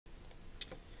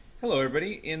Hello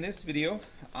everybody, in this video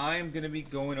I am going to be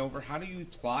going over how do you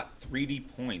plot 3D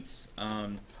points.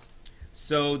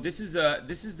 So this is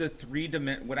the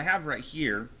three-dimensional. What I have right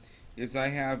here is I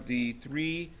have the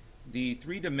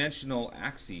three-dimensional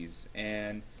axes,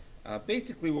 and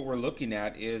basically what we're looking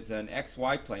at is an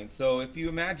XY plane. So if you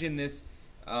imagine this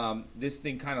this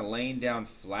thing kind of laying down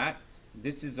flat,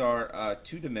 this is our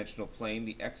two-dimensional plane,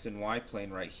 the X and Y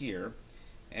plane right here.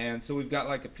 And so we've got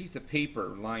like a piece of paper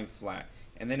lying flat.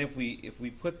 And then if we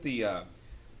put the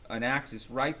an axis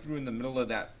right through in the middle of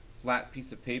that flat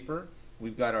piece of paper,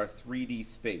 we've got our 3D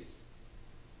space.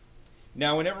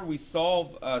 Now, whenever we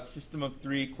solve a system of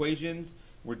three equations,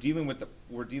 we're dealing with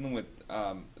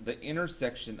the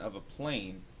intersection of a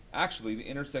plane. Actually, the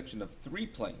intersection of three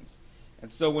planes.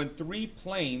 And so when three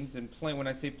planes, and when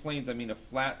I say planes, I mean a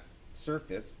flat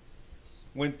surface.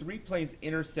 When three planes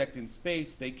intersect in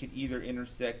space, they could either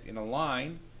intersect in a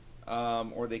line,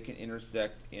 or they can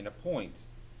intersect in a point.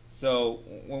 So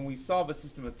when we solve a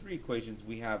system of three equations,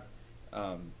 we have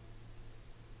or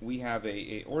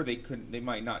they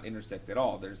might not intersect at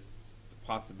all. There's a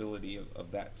possibility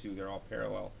of that too. They're all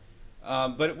parallel.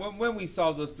 But when we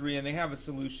solve those three and they have a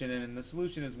solution, and the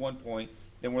solution is one point,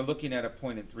 then we're looking at a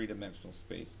point in three-dimensional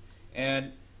space.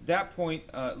 And that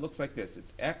point looks like this.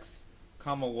 It's x,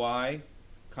 comma y,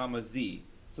 comma z.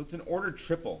 So it's an ordered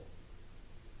triple.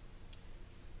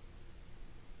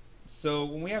 So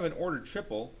when we have an ordered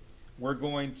triple, we're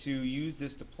going to use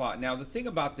this to plot. Now the thing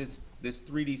about this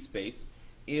 3D space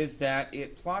is that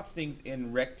it plots things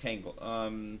in rectangle.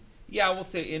 We'll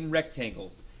say in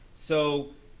rectangles. So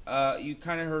you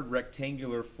kind of heard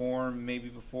rectangular form maybe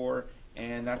before,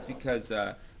 and that's because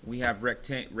we have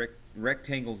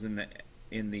rectangles in the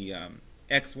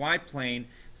XY plane.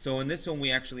 So in this one we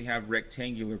actually have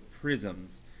rectangular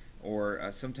prisms,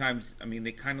 or sometimes, I mean,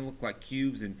 they kind of look like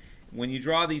cubes. And when you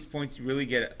draw these points, you really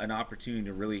get an opportunity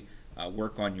to really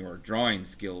work on your drawing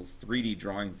skills, 3D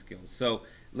drawing skills. So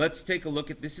let's take a look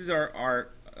at this. Is our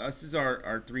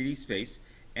 3D space,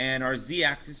 and our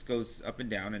z-axis goes up and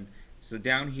down. And so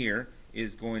down here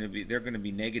is going to be, they're going to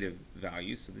be negative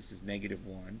values. So this is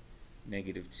 -1,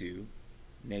 -2,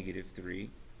 -3,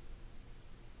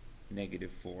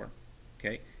 -4.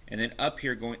 Okay, and then up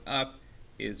here, going up,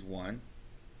 is 1,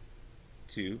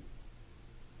 2,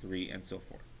 3, and so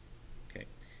forth. Okay.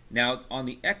 Now on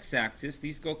the x-axis,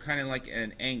 these go kind of like at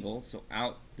an angle, so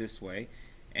out this way,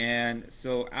 and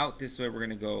so out this way we're going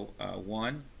to go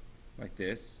 1, like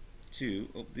this, 2.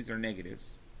 Oh, these are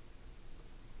negatives.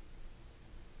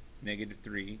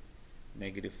 -3,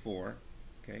 -4.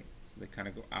 Okay, so they kind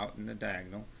of go out in the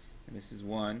diagonal, and this is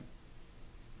 1,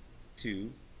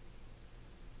 2,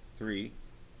 3,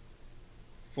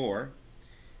 4.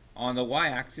 On the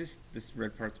y-axis, this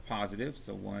red part's positive,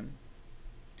 so 1,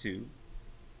 2,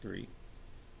 3,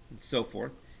 and so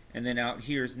forth. And then out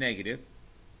here is negative,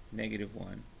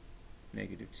 -1,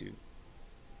 -2,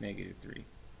 -3,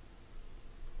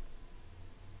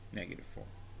 -4.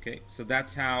 Okay, so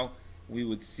that's how we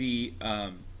would see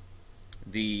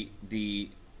the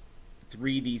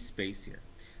 3D space here.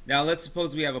 Now let's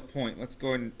suppose we have a point. Let's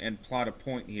go ahead and plot a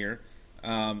point here.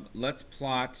 Let's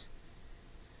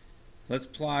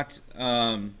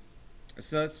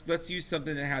use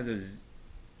something that has a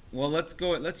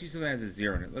let's use something that has a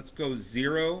 0 in it. Let's go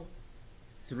 0,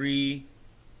 3,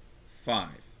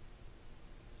 5.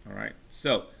 All right,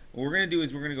 so what we're going to do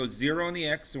is we're going to go 0 on the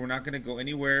x, so we're not going to go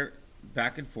anywhere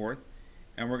back and forth,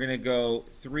 and we're going to go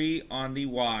 3 on the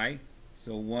y,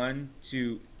 so 1,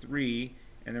 2, 3,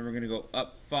 and then we're going to go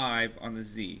up 5 on the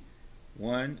z.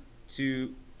 1,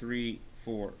 2, 3,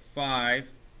 4,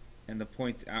 5, and the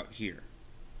point's out here.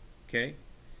 Okay,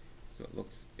 so it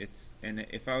looks, and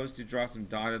if I was to draw some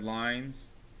dotted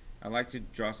lines, I like to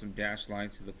draw some dashed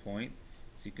lines to the point,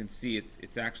 so you can see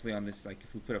it's actually on this, like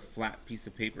if we put a flat piece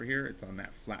of paper here, it's on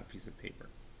that flat piece of paper.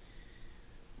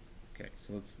 Okay,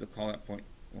 so let's call that point,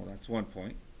 well, that's one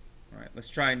point. All right, let's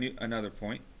try another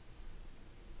point.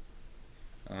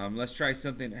 Let's try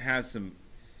something that has some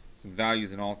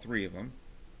values in all three of them.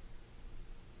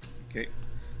 Okay,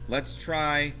 let's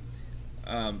try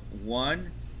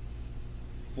 1,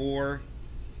 4,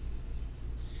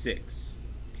 6.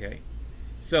 Okay,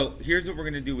 so here's what we're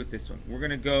going to do with this one. We're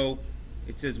going to go,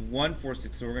 it says 1, 4,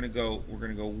 6, so we're going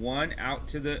to go 1 out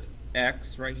to the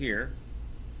x right here,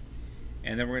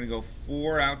 and then we're going to go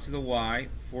 4 out to the y,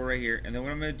 4 right here, and then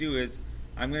what I'm going to do is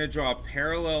I'm going to draw a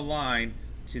parallel line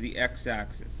to the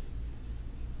x-axis.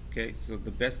 Okay, so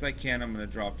the best I can, I'm going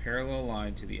to draw a parallel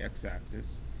line to the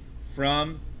x-axis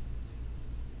from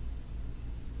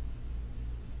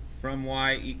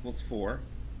y equals 4,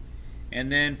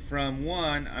 And then from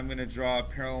 1, I'm going to draw a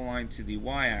parallel line to the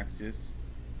y-axis.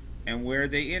 And where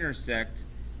they intersect,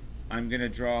 I'm going to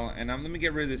draw, and let me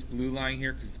get rid of this blue line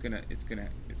here because it's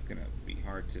gonna be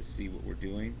hard to see what we're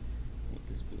doing with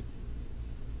this blue.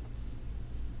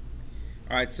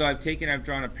 All right, so I've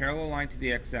drawn a parallel line to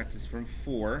the x-axis from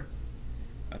 4,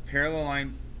 a parallel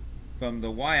line from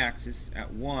the y-axis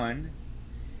at 1,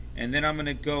 and then I'm going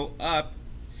to go up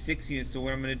 6 units. So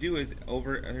what I'm going to do is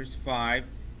here's 5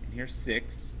 and here's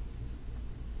 6.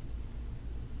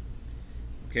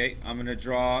 Okay, I'm going to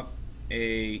draw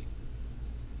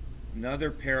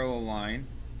another parallel line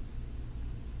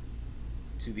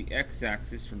to the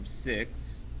x-axis from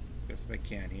 6, best I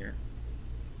can here.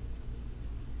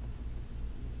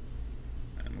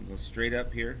 I'm going to go straight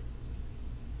up here.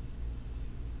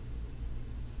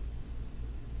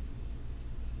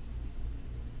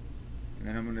 And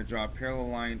then I'm going to draw a parallel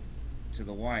line to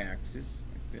the y-axis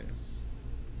like this.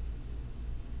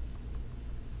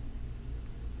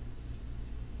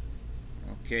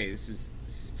 Okay, this is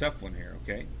a tough one here,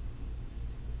 okay?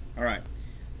 All right,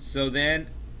 so then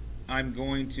I'm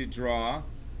going to draw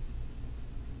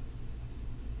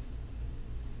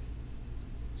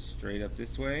straight up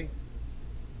this way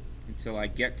until I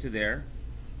get to there.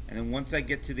 And then once I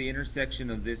get to the intersection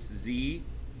of this Z,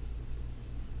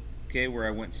 okay, where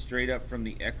I went straight up from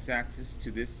the x-axis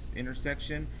to this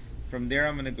intersection, from there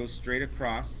I'm going to go straight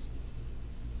across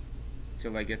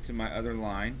till I get to my other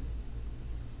line.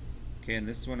 Okay, and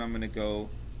this one I'm going to go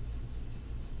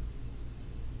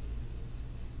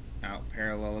out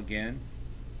parallel again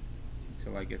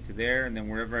until I get to there, and then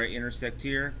wherever I intersect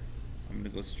here, I'm going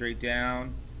to go straight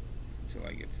down until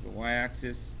I get to the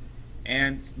y-axis.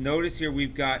 And notice here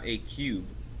we've got a cube,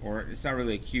 or it's not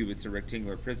really a cube, it's a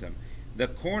rectangular prism. The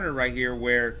corner right here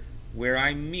where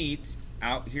I meet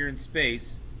out here in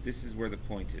space, this is where the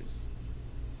point is.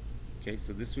 Okay,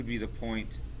 so this would be the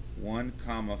point 1,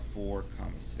 4,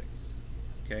 6.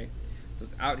 Okay, so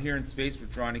it's out here in space. We're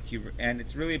drawing a cube, and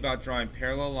it's really about drawing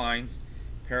parallel lines,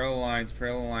 parallel lines,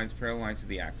 parallel lines, parallel lines to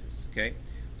the axis. Okay,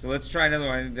 so let's try another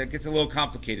one. That gets a little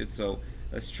complicated, so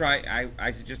let's try.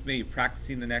 I suggest maybe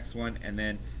practicing the next one, and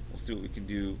then we'll see what we can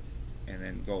do, and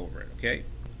then go over it. Okay,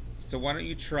 so why don't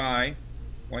you try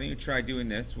doing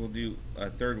this? We'll do a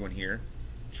third one here.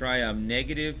 Try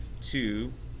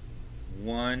 -2,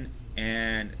 1,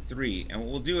 and 3, and what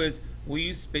we'll do is we'll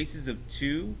use spaces of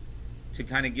 2 to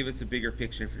kind of give us a bigger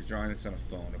picture if you're drawing this on a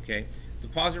phone. Okay, so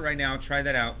pause it right now, try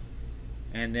that out,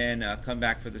 and then come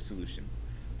back for the solution.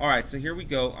 Alright, so here we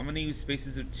go. I'm going to use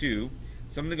spaces of 2.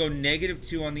 So I'm going to go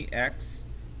 -2 on the x,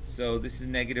 so this is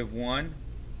 -1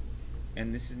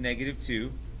 and this is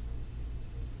 -2.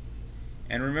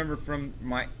 And remember from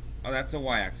my, oh, that's a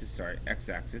y-axis, sorry,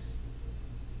 x-axis.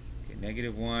 Okay,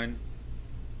 -1,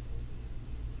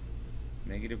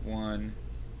 -1,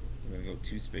 we're going to go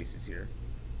 2 spaces here,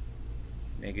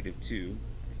 -2,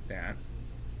 like that.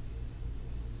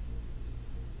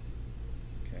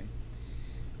 Okay.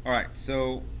 Alright,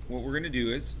 so what we're going to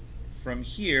do is, from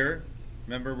here,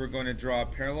 remember we're going to draw a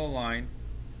parallel line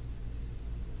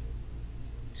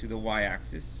to the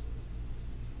y-axis.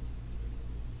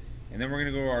 And then we're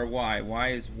going to go to our y. Y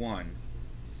is 1.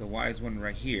 So y is 1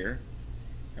 right here.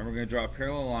 And we're going to draw a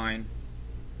parallel line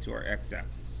to our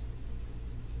x-axis.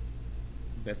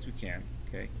 Best we can,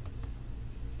 okay?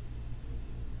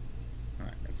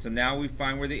 Alright, so now we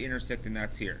find where they intersect, and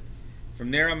that's here.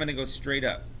 From there I'm going to go straight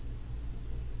up.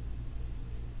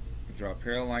 Draw a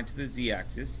parallel line to the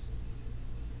z-axis.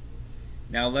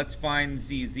 Now let's find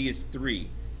z. Z is 3.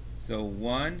 So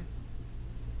 1,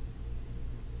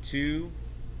 2,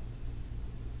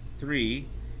 3.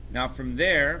 Now from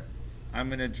there, I'm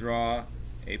going to draw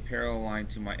a parallel line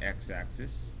to my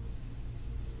x-axis.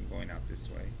 So I'm going out this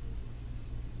way.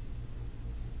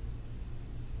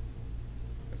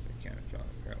 Guess I can't draw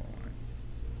a parallel line.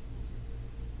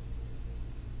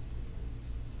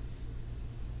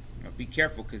 Now be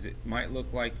careful because it might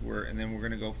look like and then we're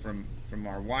going to go from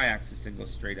our y-axis and go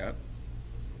straight up.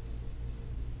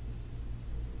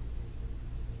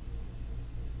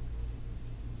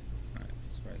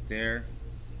 There.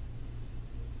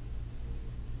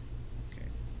 Okay,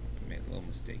 I made a little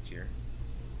mistake here.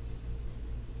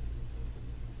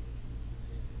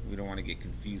 We don't want to get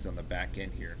confused on the back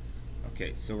end here.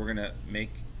 Okay, so we're gonna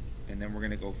make, and then we're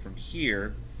gonna go from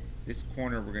here. This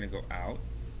corner we're gonna go out,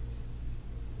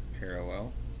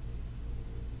 parallel.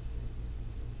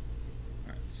 All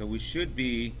right, so we should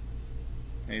be.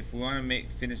 If we want to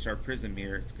finish our prism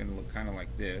here, it's gonna look kind of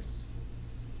like this.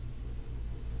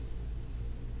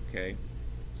 Okay,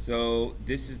 so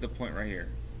this is the point right here.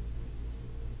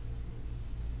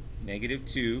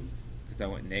 -2, because I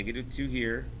went -2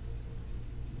 here,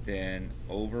 then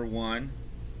over 1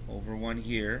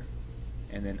 here,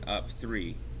 and then up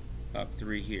 3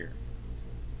 here.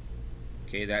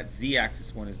 Okay, that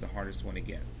z-axis one is the hardest one to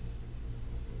get.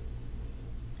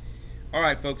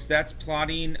 Alright folks, that's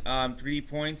plotting 3D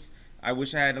points. I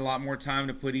wish I had a lot more time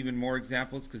to put even more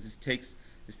examples, because this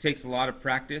takes a lot of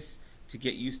practice to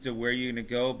get used to where you're going to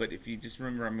go. But if you just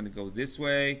remember, I'm going to go this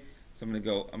way, so I'm going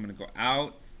to go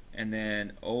out and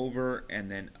then over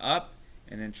and then up,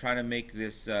 and then try to make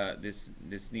this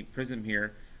this neat prism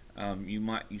here.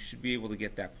 You should be able to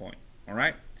get that point. All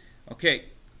right. Okay.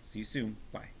 See you soon.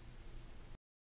 Bye.